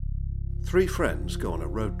Three friends go on a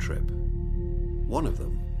road trip. One of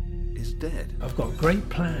them is dead. I've got a great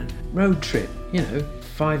plan. Road trip,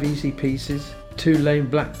 5 easy pieces, 2-lane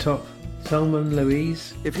blacktop, Thelma and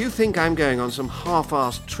Louise. If you think I'm going on some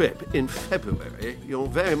half-assed trip in February, you're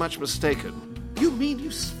very much mistaken. You mean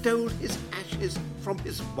you stole his ashes from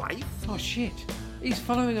his wife? Oh shit, he's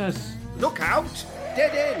following us. Look out!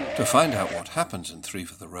 Dead end! To find out what happens in Three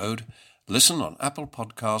for the Road, listen on Apple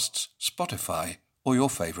Podcasts, Spotify, or your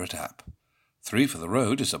favourite app. Three for the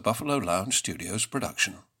Road is a Buffalo Lounge Studios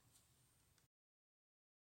production.